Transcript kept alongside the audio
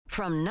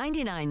From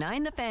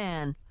 99.9 The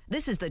Fan,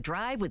 this is The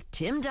Drive with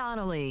Tim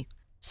Donnelly.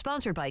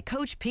 Sponsored by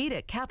Coach Pete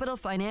at Capital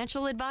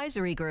Financial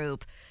Advisory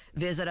Group.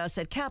 Visit us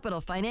at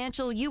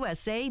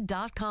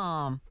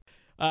capitalfinancialusa.com.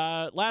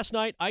 Last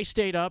night, I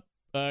stayed up,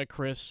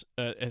 Chris,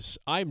 as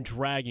I'm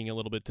dragging a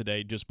little bit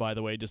today, just by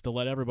the way, just to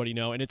let everybody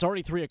know. And it's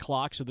already 3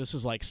 o'clock, so this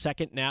is like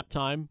second nap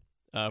time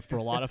for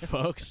a lot of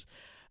folks.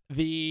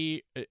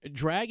 The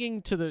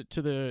dragging to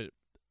the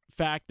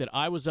fact that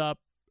I was up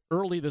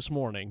early this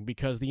morning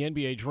because the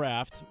NBA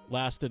draft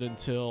lasted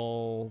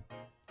until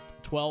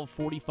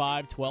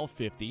 12:45,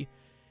 12:50,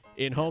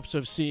 in hopes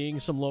of seeing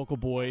some local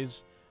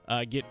boys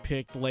get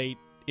picked late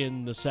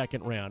in the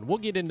second round. We'll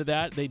get into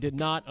that. They did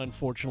not,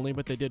 unfortunately,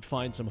 but they did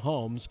find some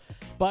homes.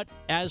 But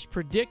as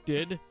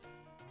predicted,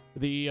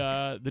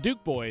 the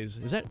Duke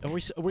boys,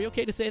 are we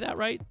okay to say that,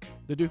 right?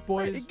 The Duke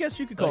boys? I guess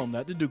you could call them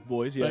that, the Duke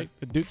boys, yeah. Right?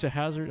 The Duke's a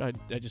hazard. I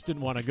just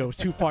didn't want to go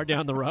too far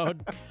down the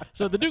road.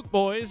 So the Duke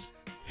boys,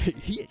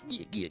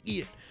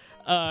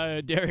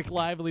 Dereck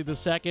Lively the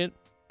second,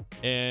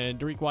 and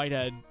Dariq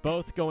Whitehead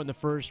both go in the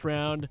first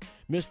round.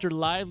 Mr.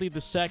 Lively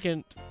the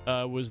second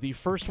was the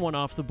first one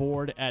off the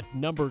board at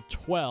number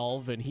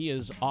 12, and he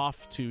is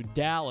off to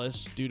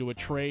Dallas due to a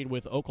trade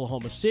with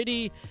Oklahoma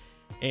City.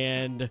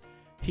 And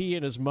he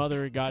and his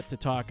mother got to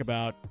talk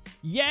about,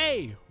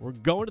 yay, we're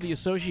going to the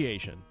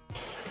association.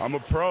 I'm a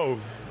pro.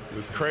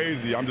 It's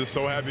crazy. I'm just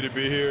so happy to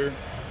be here.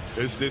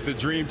 It's a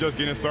dream just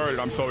getting started.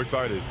 I'm so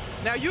excited.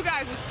 Now, you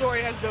guys'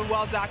 story has been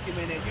well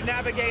documented. You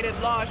navigated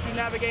loss, you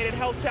navigated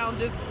health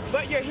challenges,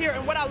 but you're here.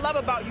 And what I love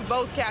about you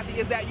both, Kathy,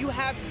 is that you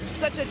have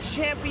such a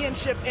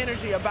championship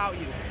energy about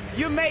you.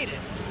 You made it.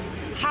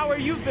 How are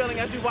you feeling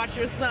as you watch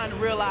your son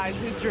realize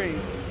his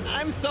dream?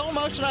 I'm so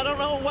emotional. I don't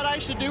know what I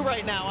should do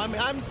right now.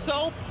 I'm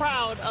so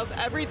proud of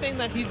everything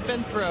that he's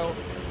been through,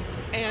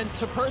 and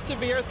to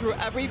persevere through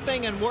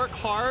everything and work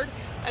hard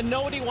and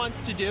know what he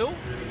wants to do.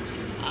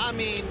 I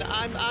mean,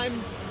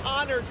 I'm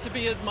honored to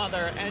be his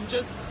mother and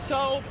just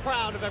so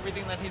proud of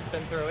everything that he's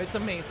been through. It's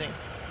amazing.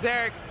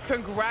 Dereck,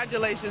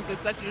 congratulations.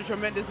 It's such a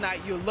tremendous night.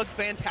 You look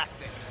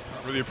fantastic.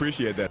 I really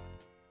appreciate that.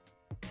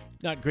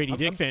 Not Grady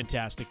Dick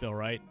fantastic, though,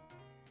 right?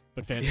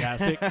 But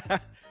fantastic.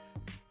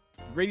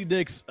 Grady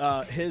Dick's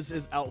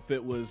his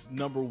outfit was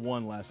number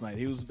one last night.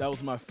 That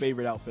was my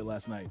favorite outfit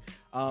last night.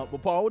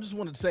 But Paul, I just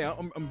wanted to say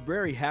I'm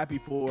very happy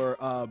for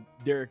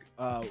Dereck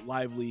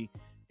Lively.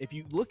 If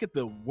you look at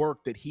the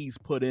work that he's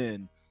put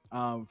in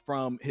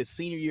from his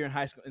senior year in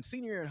high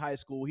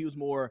school, he was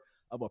more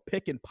of a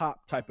pick and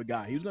pop type of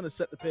guy. He was going to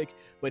set the pick,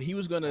 but he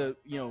was going to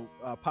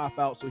pop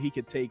out so he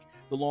could take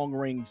the long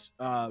range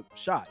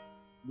shot,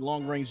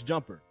 long range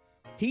jumper.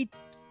 He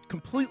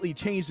completely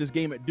changed his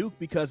game at Duke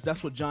because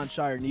that's what John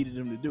Shire needed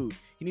him to do.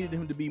 He needed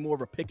him to be more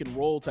of a pick and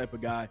roll type of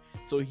guy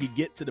so he could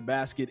get to the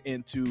basket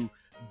and to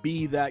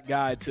be that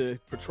guy to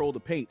patrol the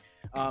paint.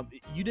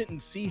 You didn't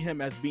see him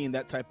as being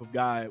that type of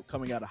guy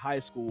coming out of high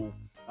school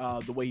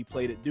the way he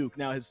played at Duke.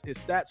 Now, his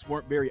stats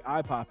weren't very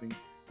eye-popping,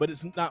 but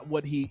it's not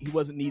what he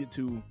wasn't needed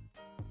to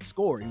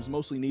score. He was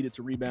mostly needed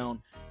to rebound,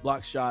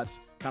 block shots,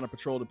 kind of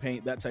patrol the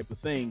paint, that type of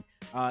thing.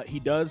 He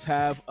does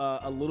have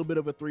a little bit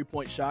of a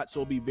three-point shot,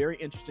 so it'll be very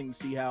interesting to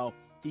see how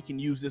he can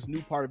use this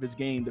new part of his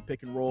game to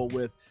pick and roll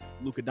with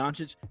Luka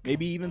Doncic,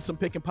 maybe even some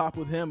pick and pop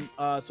with him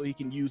so he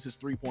can use his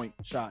three-point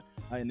shot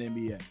in the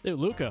NBA. Dude,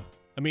 Luka,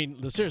 I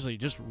mean, seriously,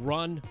 just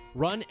run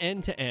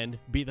end to end,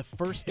 be the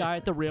first guy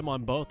at the rim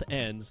on both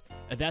ends,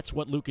 and that's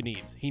what Luka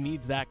needs. He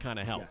needs that kind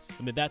of help. Yes.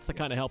 I mean, that's the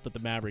kind of help that the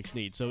Mavericks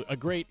need. So a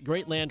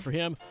great land for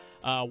him.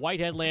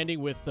 Whitehead landing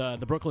with the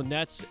Brooklyn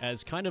Nets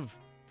as kind of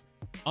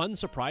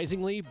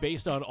unsurprisingly,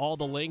 based on all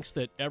the links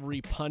that every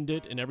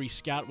pundit and every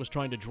scout was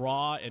trying to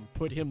draw and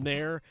put him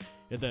there,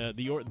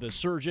 the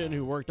surgeon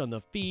who worked on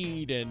the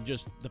feed, and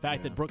just the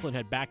fact that Brooklyn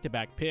had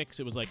back-to-back picks,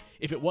 it was like,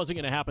 if it wasn't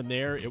going to happen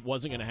there, it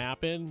wasn't going to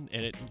happen,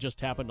 and it just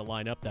happened to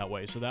line up that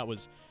way. So that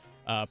was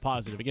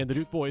positive. Again, the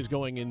Duke boys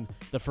going in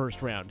the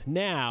first round.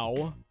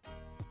 Now,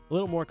 a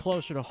little more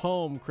closer to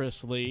home,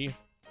 Chris Lee,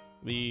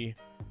 the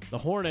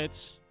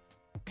Hornets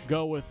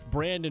go with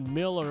Brandon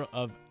Miller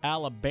of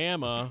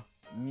Alabama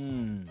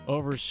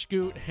over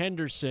Scoot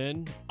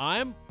Henderson.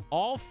 I'm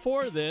all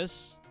for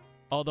this,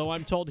 although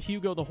I'm told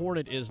Hugo the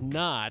Hornet is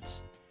not.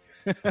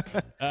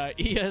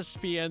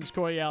 ESPN's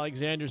Corey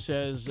Alexander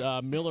says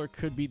Miller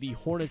could be the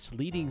Hornets'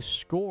 leading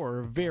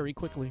scorer very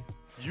quickly.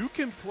 You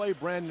can play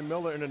Brandon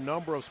Miller in a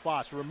number of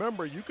spots.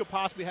 Remember, you could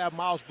possibly have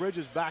Miles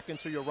Bridges back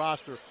into your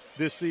roster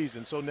this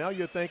season. So now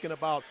you're thinking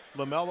about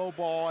LaMelo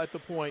Ball at the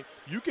point.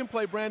 You can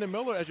play Brandon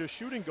Miller as your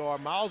shooting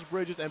guard, Miles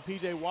Bridges and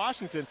P.J.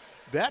 Washington.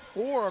 That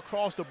four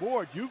across the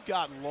board, you've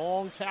got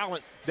long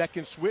talent that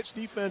can switch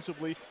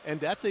defensively, and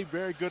that's a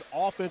very good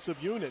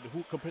offensive unit.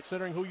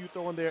 Considering who you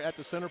throw in there at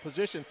the center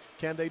position,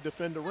 can they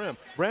defend the rim?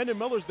 Brandon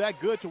Miller's that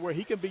good to where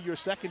he can be your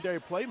secondary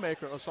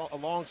playmaker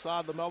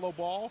alongside LaMelo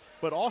Ball,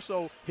 but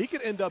also he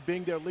could end up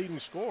being their leading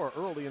scorer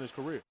early in his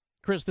career.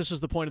 Chris, this is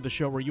the point of the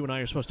show where you and I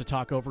are supposed to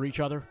talk over each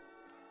other.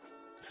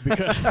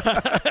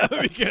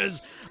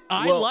 Because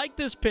I like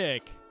this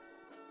pick.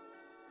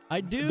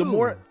 I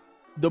do.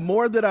 the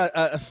more that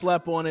I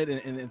slept on it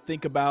and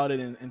think about it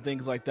and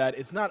things like that,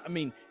 it's not, I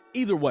mean,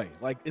 either way,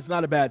 like, it's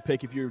not a bad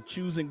pick if you're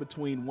choosing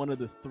between one of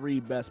the 3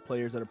 best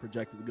players that are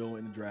projected to go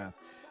in the draft.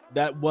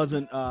 That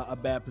wasn't a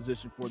bad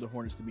position for the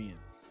Hornets to be in.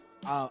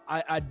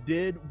 I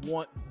did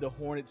want the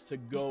Hornets to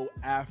go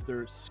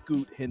after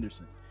Scoot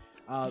Henderson.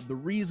 The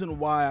reason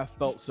why I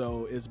felt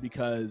so is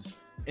because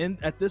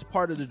at this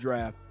part of the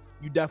draft,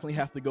 you definitely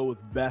have to go with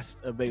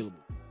best available.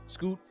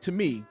 Scoot, to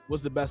me,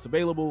 was the best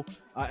available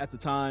at the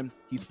time.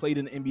 He's played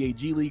in the NBA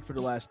G League for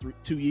the last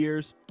 2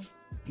 years.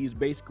 He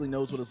basically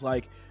knows what it's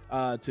like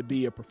to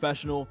be a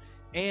professional.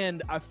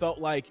 And I felt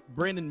like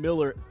Brandon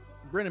Miller,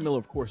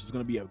 of course, is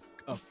going to be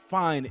a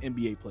fine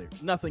NBA player.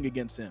 Nothing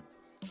against him.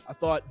 I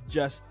thought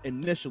just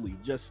initially,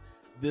 just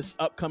this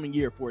upcoming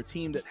year for a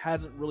team that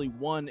hasn't really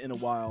won in a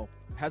while,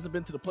 hasn't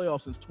been to the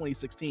playoffs since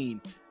 2016,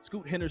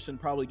 Scoot Henderson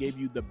probably gave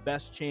you the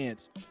best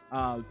chance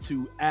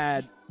to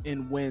add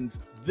in wins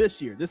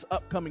this year, this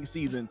upcoming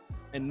season,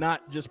 and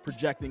not just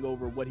projecting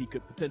over what he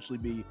could potentially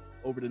be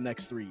over the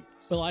next 3 years.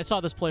 Well, I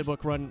saw this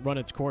playbook run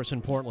its course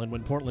in Portland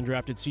when Portland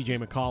drafted C.J.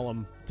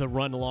 McCollum to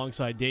run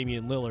alongside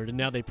Damian Lillard, and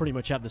now they pretty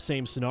much have the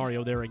same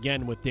scenario there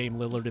again with Dame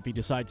Lillard if he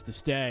decides to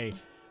stay,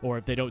 or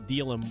if they don't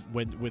deal him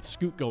with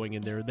Scoot going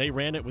in there. They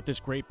ran it with this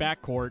great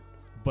backcourt,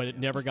 but it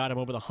never got him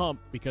over the hump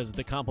because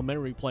the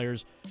complementary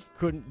players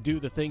couldn't do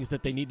the things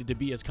that they needed to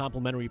be as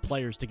complementary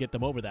players to get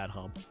them over that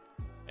hump.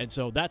 And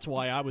so that's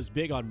why I was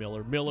big on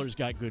Miller. Miller's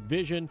got good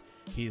vision.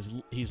 He's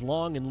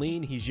long and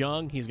lean. He's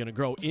young. He's going to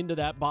grow into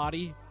that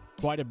body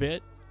quite a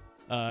bit.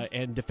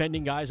 And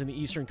defending guys in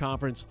the Eastern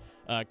Conference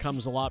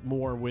comes a lot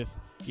more with,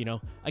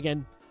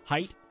 again,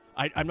 height.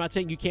 I'm not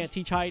saying you can't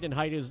teach height, and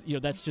height is,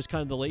 that's just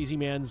kind of the lazy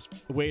man's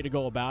way to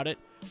go about it.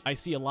 I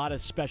see a lot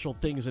of special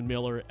things in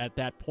Miller at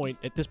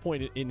this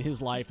point in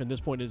his life and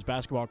this point in his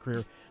basketball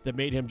career that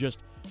made him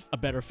just a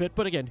better fit.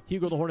 But again,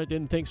 Hugo the Hornet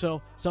didn't think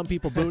so. Some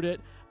people booed it.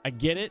 I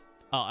get it.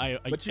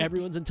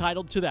 Everyone's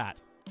entitled to that.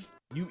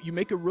 You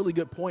make a really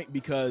good point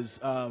because,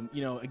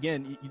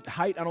 again,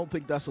 height, I don't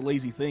think that's a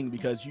lazy thing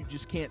because you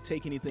just can't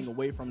take anything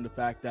away from the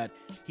fact that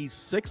he's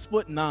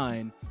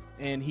 6'9"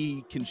 and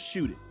he can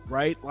shoot it,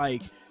 right?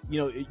 Like,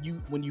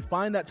 when you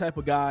find that type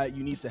of guy,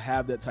 you need to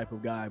have that type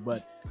of guy.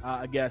 But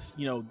I guess,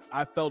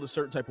 I felt a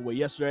certain type of way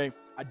yesterday.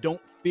 I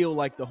don't feel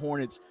like the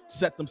Hornets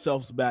set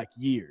themselves back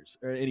years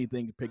or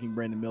anything picking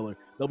Brandon Miller.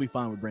 They'll be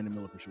fine with Brandon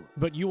Miller for sure.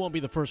 But you won't be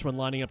the first one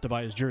lining up to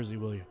buy his jersey,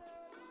 will you?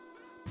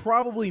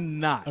 Probably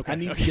not. Okay, I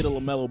need to get a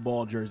LaMelo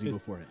Ball jersey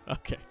beforehand.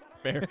 Okay,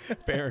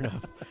 fair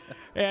enough.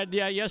 And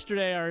yeah,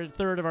 yesterday, our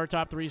third of our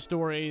top 3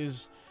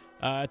 stories,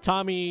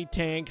 Tommy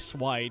Tanks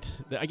White.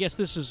 I guess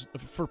this is,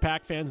 for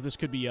Pack fans, this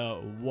could be a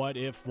what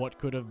if, what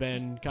could have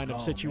been kind of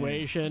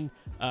situation.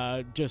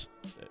 Graham just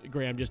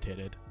hit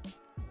it.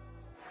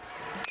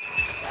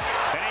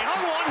 And he hung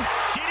one.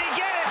 Did he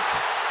get it?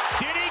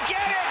 Did he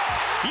get it?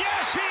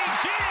 Yes, he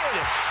did!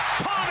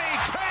 Tommy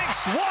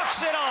Tanks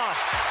walks it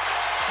off.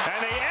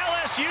 And the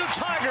LSU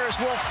Tigers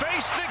will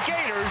face the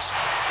Gators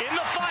in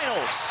the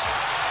finals.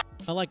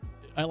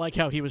 I like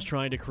how he was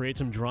trying to create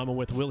some drama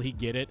with will he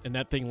get it, and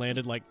that thing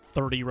landed like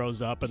 30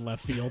 rows up in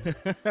left field.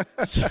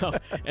 So,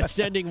 and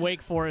sending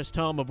Wake Forest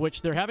home, of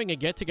which they're having a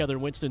get-together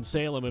in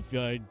Winston-Salem. If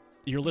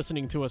you're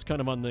listening to us kind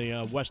of on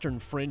the western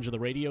fringe of the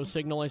radio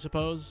signal, I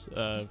suppose,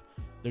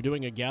 they're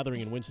doing a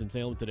gathering in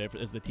Winston-Salem today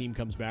as the team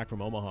comes back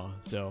from Omaha.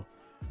 So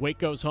Wake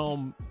goes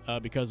home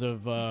because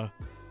of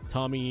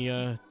Tommy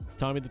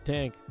the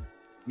Tank.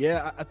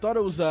 Yeah, I thought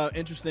it was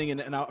interesting,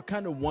 and I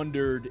kind of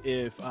wondered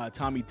if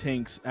Tommy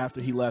Tanks,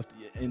 after he left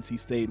NC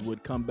State,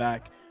 would come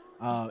back.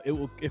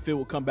 If it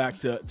will come back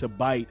to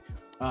bite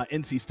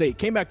NC State.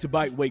 Came back to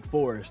bite Wake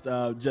Forest.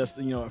 Just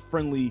a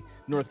friendly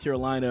North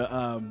Carolina,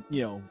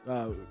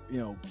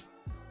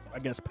 I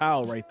guess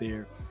pal right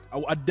there.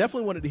 I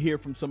definitely wanted to hear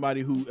from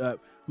somebody who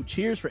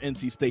cheers for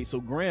NC State.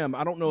 So Graham,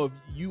 I don't know if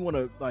you want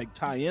to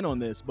tie in on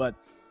this, but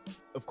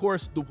of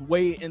course the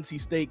way NC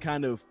State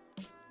kind of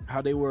how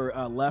they were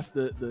left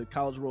the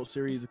College World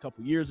Series a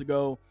couple years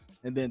ago,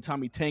 and then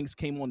Tommy Tanks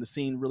came on the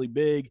scene really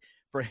big.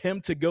 For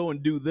him to go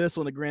and do this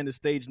on the grandest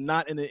stage,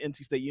 not in the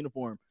NC State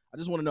uniform, I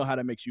just want to know how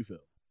that makes you feel.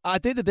 I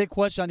think the big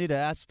question I need to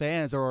ask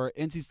fans are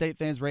NC State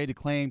fans ready to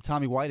claim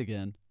Tommy White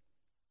again?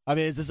 I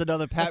mean, is this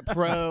another Pat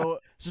Pro?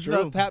 Is this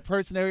another Pat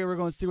Pro scenario we're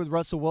going to see with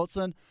Russell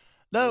Wilson?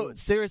 No,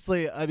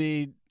 seriously. I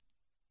mean,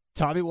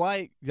 Tommy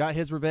White got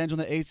his revenge on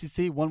the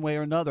ACC one way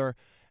or another,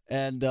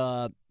 and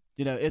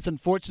it's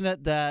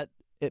unfortunate that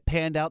it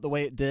panned out the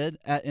way it did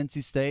at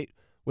NC State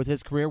with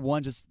his career.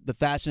 One, just the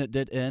fashion it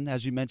did in,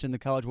 as you mentioned, the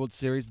College World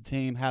Series, the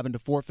team having to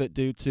forfeit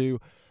due to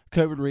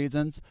COVID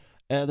reasons.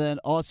 And then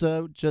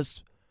also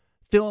just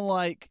feeling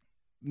like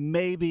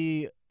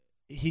maybe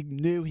he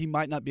knew he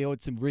might not be able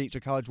to reach a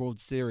College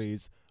World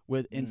Series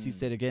with NC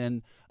State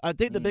again. I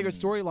think the bigger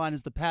storyline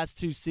is the past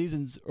 2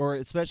 seasons, or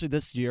especially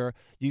this year,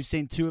 you've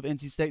seen 2 of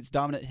NC State's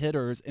dominant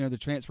hitters enter the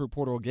transfer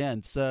portal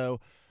again.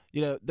 So,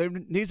 there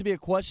needs to be a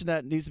question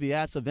that needs to be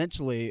asked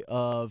eventually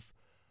of,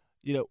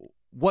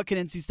 what can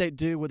NC State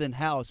do within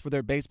house for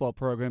their baseball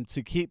program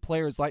to keep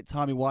players like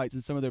Tommy White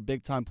and some of their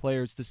big-time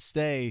players to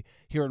stay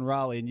here in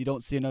Raleigh, and you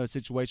don't see another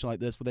situation like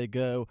this where they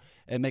go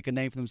and make a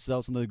name for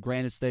themselves on the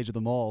grandest stage of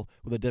them all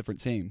with a different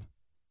team?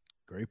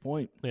 Great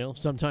point.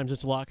 Sometimes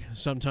it's luck,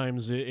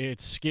 sometimes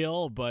it's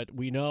skill, but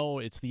we know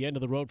it's the end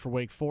of the road for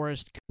Wake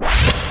Forest.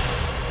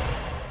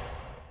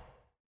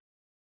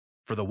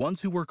 For the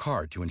ones who work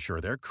hard to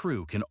ensure their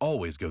crew can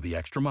always go the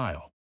extra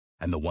mile,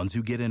 and the ones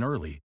who get in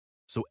early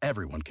so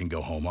everyone can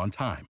go home on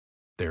time,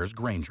 there's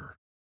Grainger,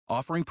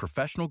 offering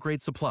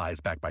professional-grade supplies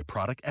backed by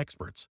product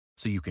experts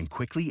so you can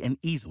quickly and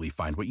easily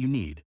find what you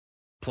need.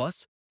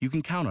 Plus, you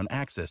can count on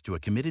access to a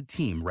committed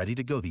team ready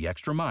to go the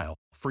extra mile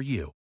for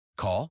you.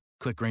 Call,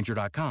 click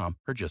Grainger.com,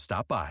 or just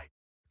stop by.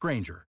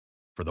 Grainger,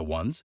 for the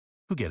ones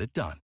who get it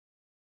done.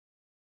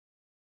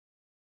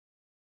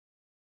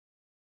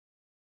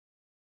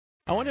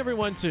 I want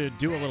everyone to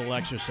do a little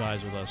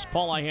exercise with us.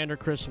 Paul Ihander,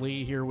 Chris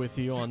Lee here with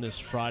you on this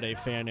Friday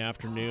fan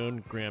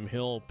afternoon. Graham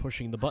Hill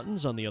pushing the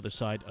buttons on the other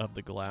side of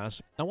the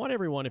glass. I want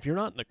everyone, if you're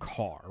not in the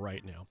car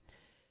right now,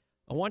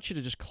 I want you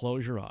to just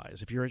close your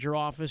eyes. If you're at your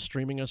office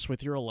streaming us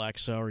with your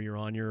Alexa, or you're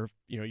on your,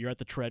 you're at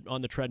the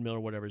on the treadmill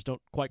or whatever,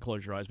 don't quite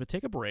close your eyes, but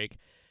take a break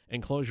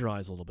and close your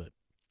eyes a little bit.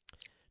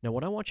 Now,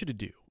 what I want you to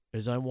do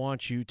is I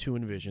want you to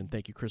envision.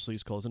 Thank you, Chris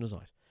Lee's closing his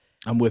eyes.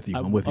 I'm with you.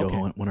 I'm with you okay.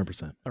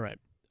 100%. All right.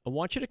 I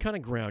want you to kind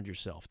of ground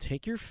yourself.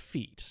 Take your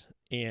feet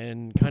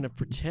and kind of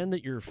pretend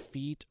that your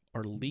feet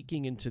are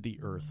leaking into the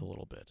earth a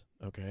little bit,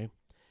 okay?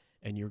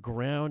 And you're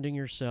grounding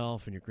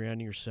yourself,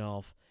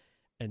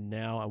 and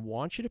now I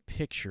want you to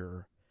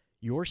picture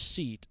your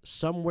seat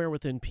somewhere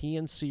within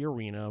PNC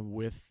Arena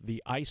with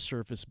the ice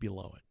surface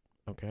below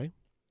it, okay?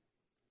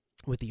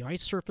 With the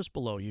ice surface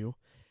below you,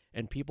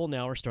 and people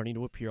now are starting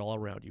to appear all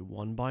around you,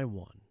 one by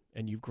one,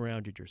 and you've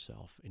grounded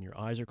yourself, and your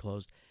eyes are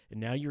closed, and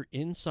now you're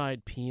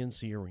inside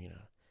PNC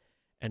Arena.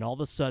 And all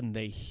of a sudden,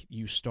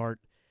 you start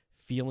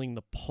feeling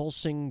the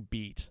pulsing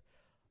beat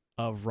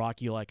of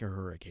Rock You Like a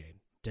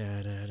Hurricane.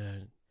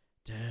 And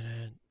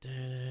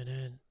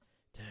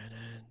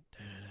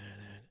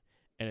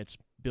it's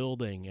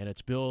building, and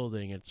it's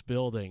building, and it's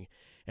building.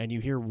 And you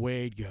hear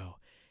Wade go,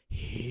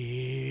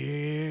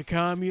 "Here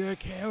come your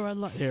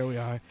Carolina." There we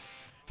are.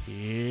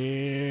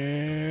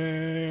 "Here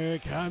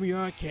come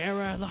your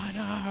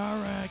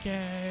Carolina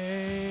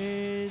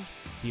Hurricanes."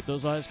 Keep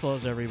those eyes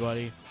closed,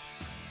 everybody.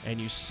 And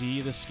you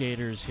see the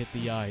skaters hit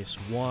the ice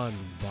one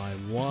by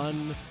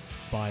one,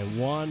 by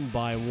one,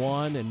 by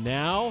one. And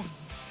now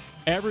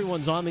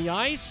everyone's on the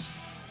ice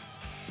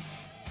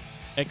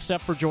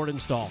except for Jordan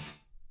Staal.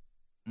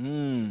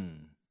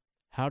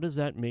 How does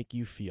that make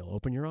you feel?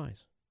 Open your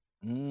eyes.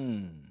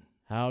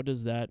 How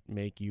does that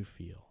make you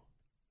feel?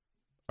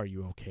 Are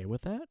you okay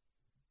with that?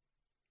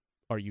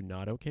 Are you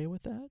not okay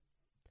with that?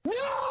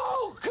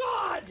 No,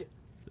 God!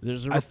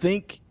 I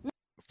think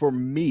for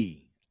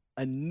me,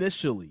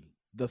 initially,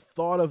 the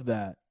thought of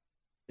that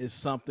is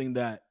something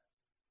that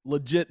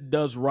legit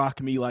does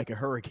rock me like a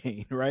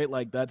hurricane, right?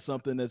 Like that's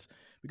something that's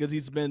because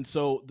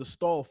the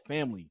Staal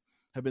family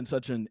have been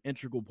such an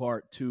integral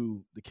part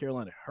to the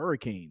Carolina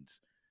Hurricanes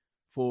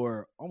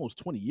for almost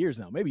 20 years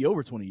now, maybe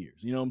over 20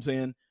 years. You know what I'm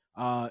saying?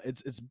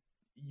 It's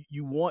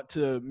you want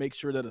to make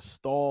sure that a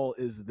Staal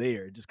is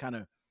there. It just kind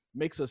of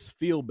makes us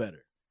feel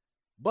better.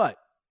 But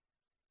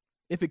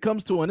if it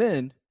comes to an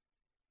end,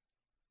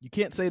 you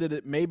can't say that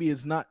it maybe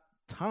is not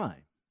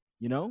time.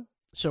 You know?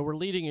 So we're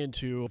leading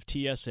into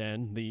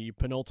TSN, the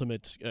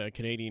penultimate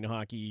Canadian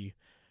hockey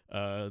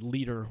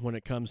leader when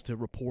it comes to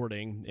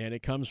reporting, and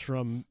it comes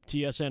from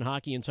TSN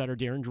hockey insider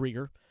Darren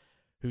Dreger,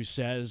 who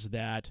says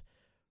that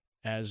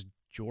as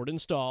Jordan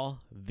Staal,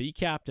 the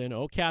captain,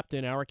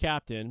 our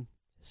captain,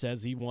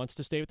 says he wants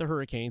to stay with the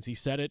Hurricanes. He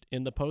said it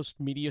in the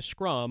post-media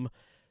scrum,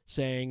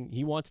 saying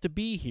he wants to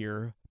be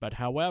here, but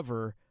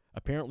however,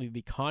 apparently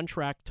the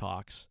contract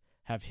talks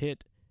have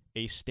hit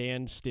a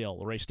standstill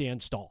or a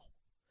standstall.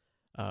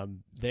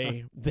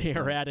 They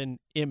are at an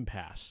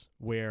impasse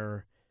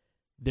where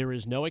there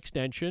is no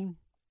extension,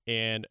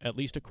 and at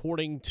least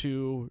according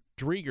to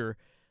Dreger,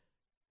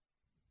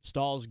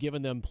 Staal's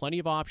given them plenty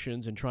of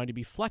options and trying to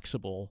be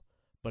flexible,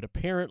 but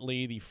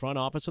apparently the front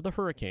office of the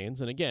Hurricanes,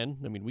 and again,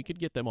 I mean, we could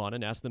get them on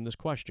and ask them this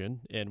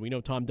question, and we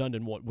know Tom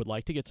Dundon would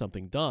like to get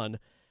something done,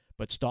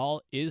 but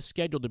Staal is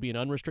scheduled to be an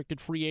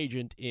unrestricted free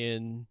agent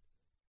in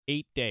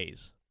 8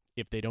 days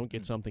if they don't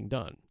get something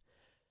done.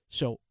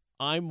 So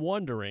I'm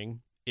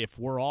wondering if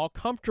we're all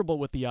comfortable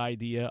with the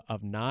idea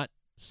of not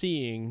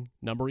seeing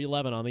number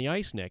 11 on the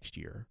ice next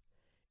year,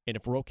 and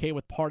if we're okay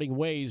with parting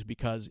ways,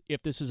 because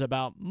if this is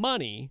about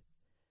money,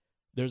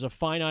 there's a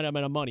finite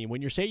amount of money.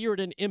 When you say you're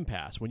at an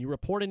impasse, when you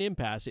report an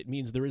impasse, it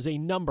means there is a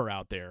number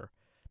out there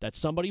that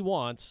somebody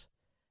wants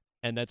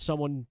and that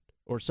someone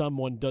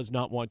does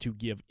not want to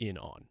give in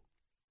on.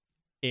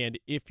 And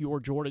if you're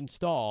Jordan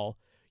Staal,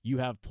 you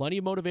have plenty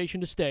of motivation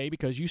to stay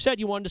because you said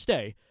you wanted to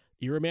stay.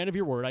 You're a man of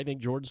your word. I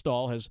think Jordan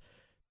Staal has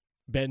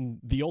been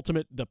the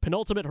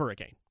penultimate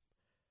Hurricane,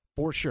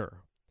 for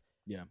sure.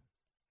 Yeah.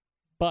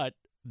 But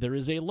there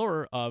is a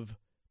lure of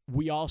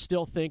we all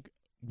still think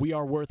we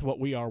are worth what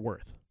we are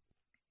worth.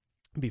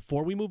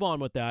 Before we move on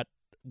with that,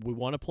 we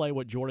want to play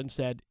what Jordan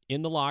said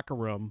in the locker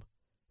room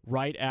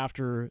right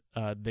after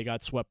they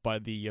got swept by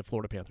the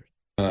Florida Panthers.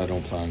 I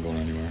don't plan on going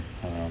anywhere.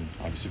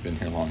 Obviously been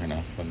here long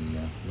enough, and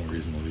there's no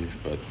reason to leave,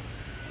 but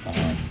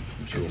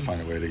I'm sure we'll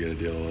find a way to get a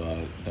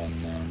deal done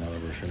now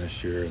that we're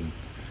finished here, and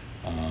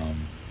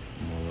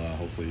we'll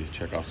hopefully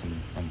check off some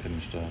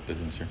unfinished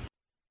business here.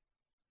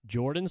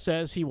 Jordan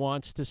says he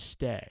wants to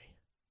stay,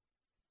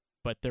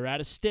 but they're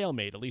at a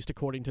stalemate, at least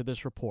according to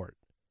this report.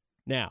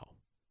 Now,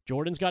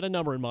 Jordan's got a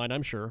number in mind,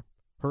 I'm sure.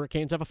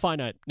 Hurricanes have a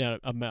finite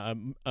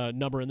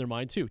number in their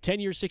mind, too. 10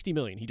 years, $60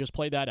 million. He just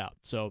played that out.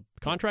 So,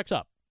 contract's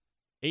up.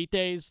 8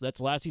 days, that's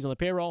the last season on the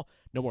payroll.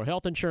 No more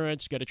health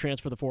insurance. Got to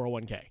transfer the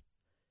 401k.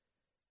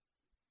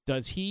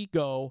 Does he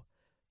go,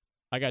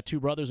 I got 2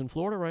 brothers in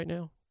Florida right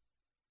now.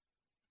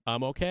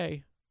 I'm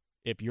okay.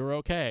 If you're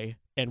okay.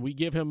 And we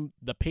give him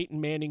the Peyton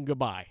Manning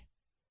goodbye.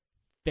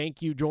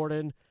 Thank you,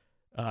 Jordan.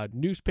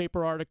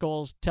 Newspaper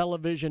articles,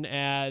 television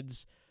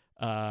ads,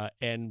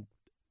 and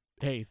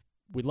hey,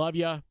 we love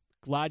you.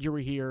 Glad you were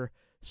here.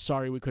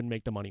 Sorry we couldn't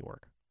make the money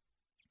work.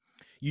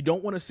 You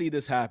don't want to see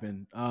this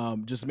happen,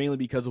 just mainly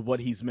because of what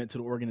he's meant to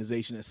the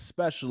organization,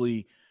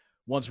 especially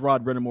once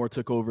Rod Brind'Amour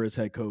took over as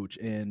head coach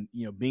and,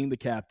 being the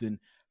captain,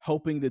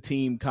 helping the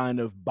team kind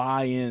of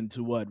buy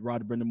into what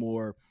Rod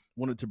Brind'Amour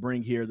wanted to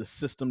bring here, the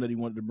system that he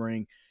wanted to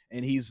bring,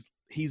 and he's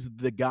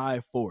the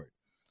guy for it.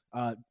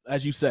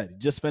 As you said,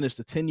 just finished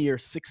a 10-year,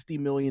 $60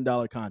 million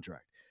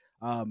contract.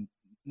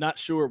 Not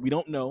sure. We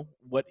don't know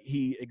what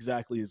he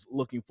exactly is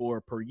looking for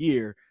per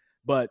year,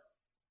 but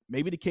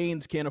maybe the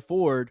Canes can't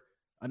afford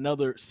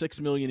another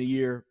 $6 million a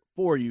year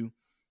for you,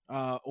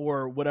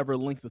 or whatever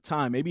length of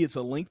time. Maybe it's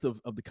a length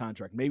of the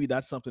contract. Maybe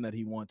that's something that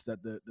he wants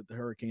that the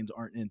Hurricanes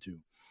aren't into.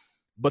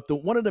 But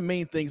one of the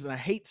main things, and I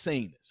hate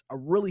saying this, I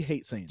really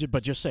hate saying this.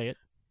 But just say it.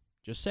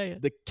 Just say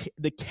it.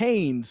 The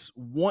Canes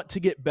want to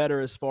get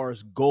better as far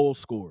as goal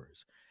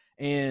scorers.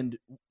 And,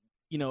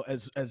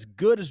 as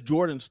good as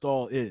Jordan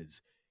Staal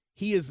is,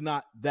 he is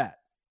not that.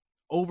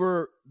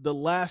 Over the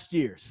last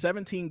year,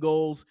 17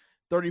 goals,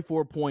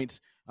 34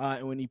 points,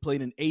 and when he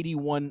played in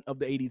 81 of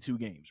the 82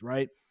 games,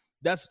 right?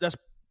 That's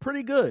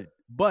pretty good.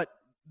 But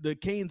the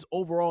Canes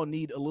overall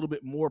need a little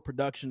bit more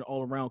production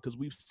all around, because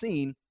we've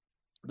seen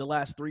the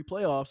last 3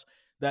 playoffs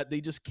that they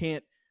just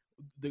can't.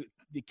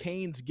 The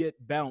Canes get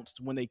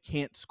bounced when they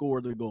can't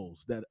score the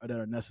goals that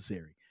are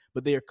necessary.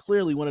 But they are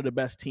clearly one of the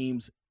best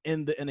teams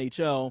in the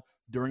NHL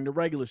during the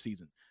regular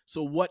season.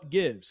 So what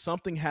gives?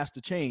 Something has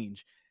to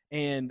change.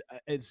 And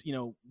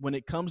when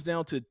it comes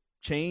down to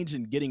change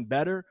and getting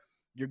better,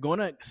 you're going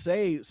to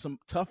say some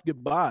tough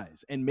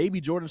goodbyes. And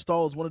maybe Jordan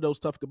Staal is one of those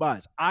tough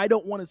goodbyes. I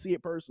don't want to see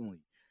it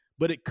personally,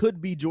 but it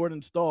could be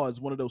Jordan Staal as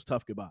one of those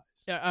tough goodbyes.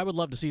 Yeah, I would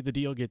love to see the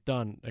deal get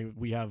done.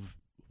 We have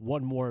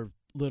one more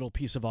little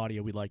piece of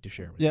audio we'd like to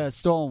share with you. Yeah,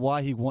 Staal and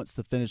why he wants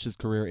to finish his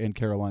career in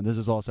Carolina. This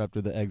is also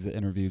after the exit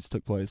interviews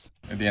took place.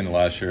 At the end of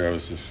last year, I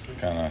was just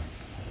kind of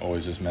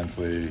always just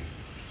mentally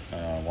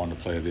wanted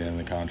to play at the end of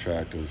the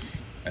contract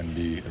and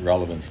be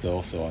relevant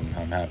still. So I'm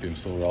happy I'm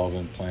still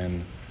relevant,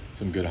 playing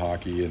some good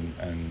hockey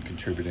and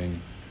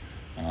contributing.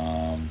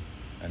 And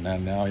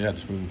then now,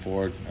 just moving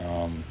forward,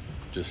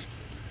 just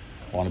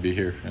want to be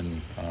here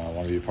and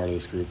want to be a part of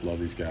this group.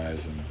 Love these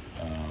guys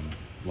and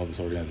love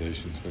this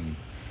organization. It's been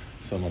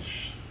so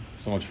much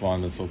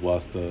fun and so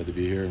blessed to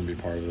be here and be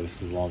part of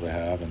this as long as I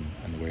have and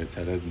the way it's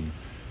headed. And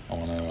I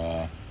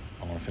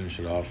want to finish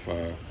it off,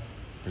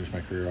 finish my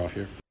career off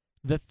here.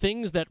 The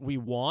things that we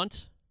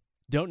want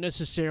don't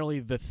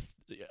necessarily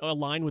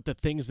align with the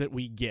things that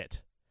we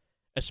get,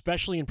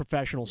 especially in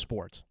professional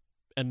sports.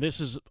 And this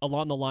is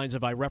along the lines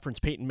of, I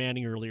referenced Peyton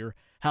Manning earlier,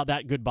 how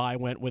that goodbye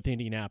went with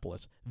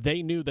Indianapolis.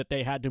 They knew that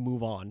they had to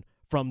move on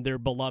from their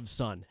beloved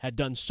son, had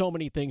done so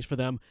many things for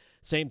them.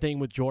 Same thing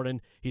with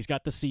Jordan. He's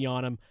got the C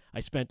on him. I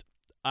spent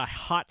a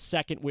hot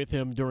second with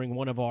him during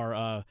one of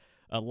our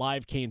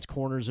live Canes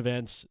Corners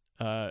events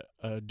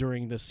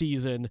during the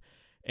season,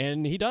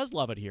 and he does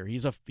love it here.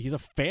 He's a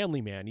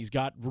family man. He's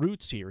got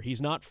roots here.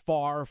 He's not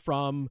far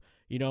from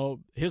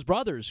his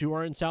brothers who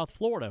are in South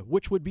Florida,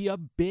 which would be a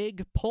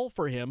big pull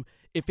for him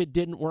if it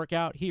didn't work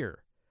out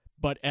here.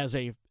 But as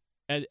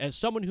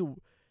someone who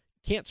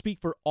can't speak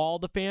for all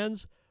the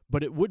fans,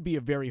 but it would be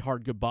a very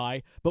hard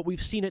goodbye. But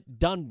we've seen it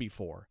done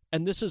before.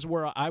 And this is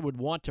where I would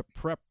want to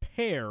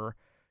prepare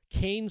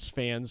Canes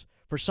fans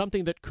for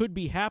something that could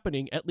be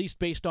happening, at least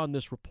based on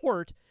this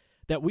report,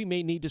 that we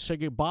may need to say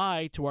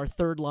goodbye to our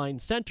third-line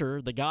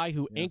center, the guy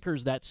who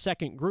anchors that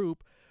second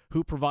group,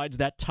 who provides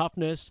that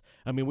toughness.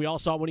 I mean, we all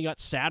saw when he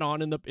got sat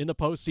on in the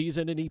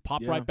postseason, and he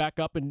popped right back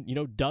up and,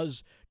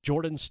 does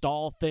Jordan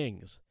Staal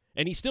things.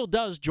 And he still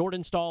does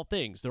Jordan Staal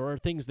things. There are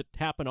things that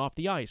happen off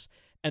the ice,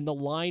 and the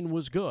line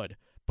was good.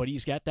 But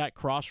he's got that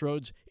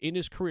crossroads in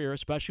his career,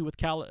 especially with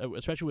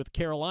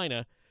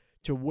Carolina,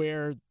 to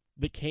where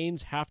the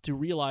Canes have to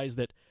realize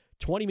that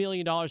 $20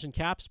 million in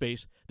cap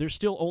space, there's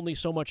still only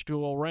so much to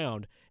go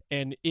around.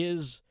 And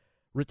is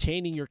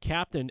retaining your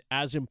captain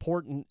as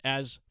important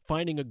as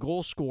finding a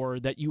goal scorer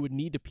that you would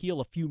need to peel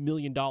a few $1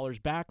 million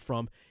back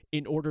from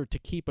in order to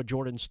keep a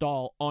Jordan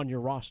Staal on your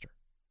roster.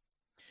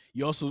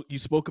 You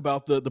spoke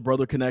about the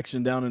brother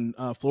connection down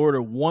in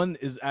Florida. One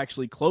is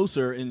actually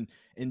closer in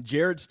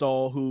Jared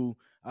Staal, who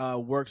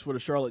works for the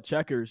Charlotte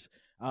Checkers,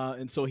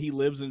 and so he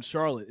lives in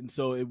Charlotte, and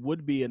so it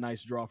would be a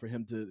nice draw for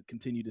him to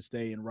continue to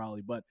stay in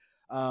Raleigh. But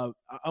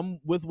I'm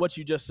with what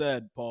you just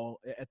said, Paul.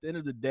 At the end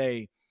of the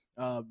day,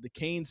 the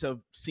Canes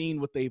have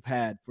seen what they've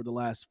had for the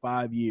last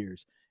 5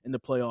 years in the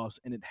playoffs,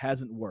 and it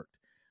hasn't worked.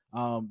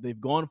 They've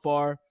gone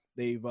far.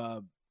 They've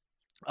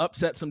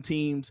upset some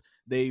teams.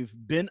 They've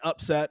been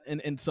upset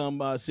in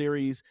some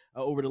series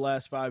over the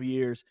last 5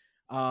 years.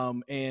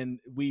 And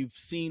we've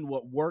seen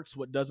what works,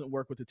 what doesn't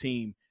work with the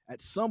team.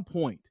 At some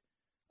point,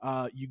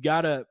 you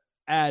got to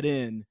add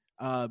in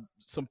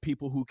some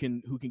people who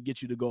can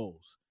get you the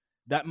goals.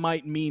 That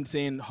might mean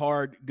saying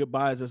hard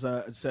goodbyes, as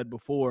I said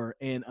before.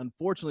 And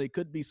unfortunately, it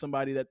could be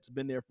somebody that's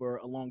been there for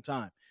a long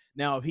time.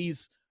 Now,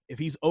 if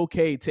he's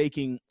okay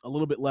taking a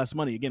little bit less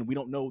money, again, we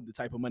don't know the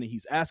type of money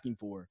he's asking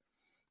for.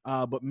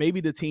 But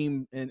maybe the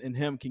team and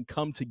him can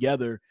come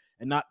together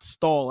and not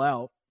stall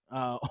out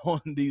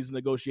on these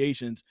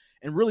negotiations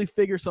and really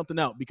figure something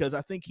out, because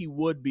I think he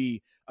would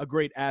be a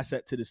great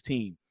asset to this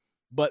team.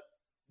 But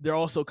there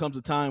also comes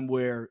a time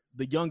where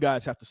the young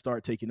guys have to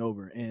start taking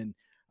over, and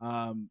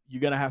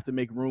you're going to have to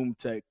make room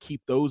to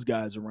keep those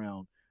guys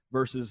around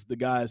versus the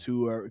guys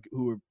who are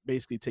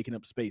basically taking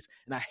up space.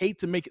 And I hate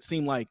to make it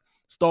seem like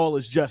Staal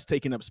is just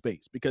taking up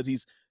space, because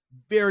he's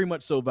very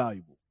much so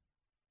valuable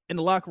in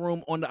the locker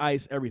room, on the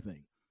ice,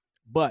 everything.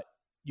 But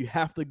you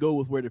have to go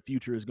with where the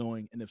future is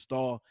going. And if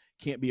Staal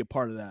can't be a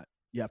part of that,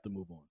 you have to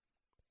move on.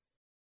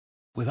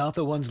 Without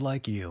the ones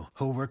like you,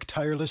 who work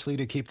tirelessly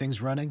to keep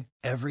things running,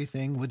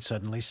 everything would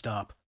suddenly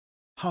stop.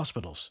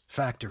 Hospitals,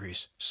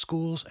 factories,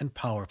 schools, and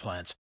power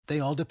plants, they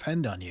all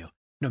depend on you.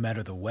 No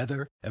matter the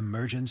weather,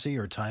 emergency,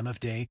 or time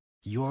of day,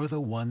 you're the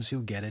ones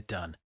who get it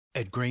done.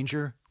 At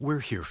Grainger, we're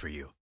here for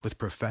you with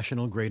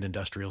professional-grade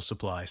industrial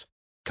supplies.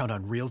 Count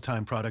on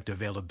real-time product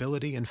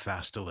availability and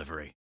fast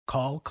delivery.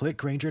 Call, click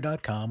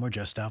Grainger.com, or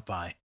just stop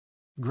by.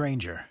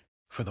 Grainger,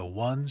 for the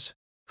ones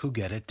who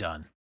get it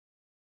done.